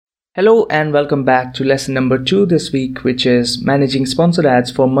Hello and welcome back to lesson number 2 this week, which is managing sponsored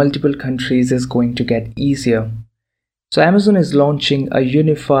ads for multiple countries is going to get easier. So, Amazon is launching a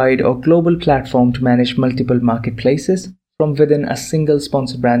unified or global platform to manage multiple marketplaces from within a single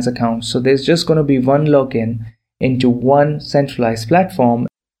sponsored brands account. So, there's just going to be one login into one centralized platform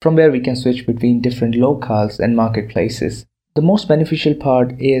from where we can switch between different locales and marketplaces. The most beneficial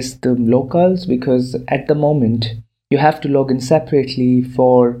part is the locales because at the moment, you have to log in separately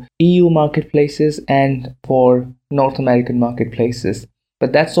for EU marketplaces and for North American marketplaces.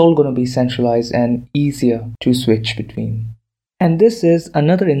 But that's all going to be centralized and easier to switch between. And this is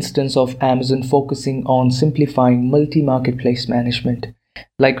another instance of Amazon focusing on simplifying multi-marketplace management.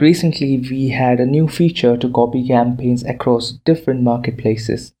 Like recently, we had a new feature to copy campaigns across different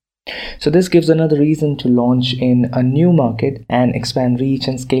marketplaces. So this gives another reason to launch in a new market and expand reach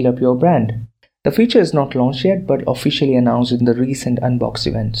and scale up your brand. The feature is not launched yet, but officially announced in the recent Unbox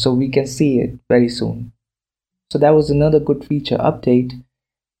event, so we can see it very soon. So that was another good feature update.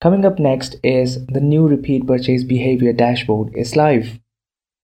 Coming up next is the new repeat purchase behavior dashboard is live.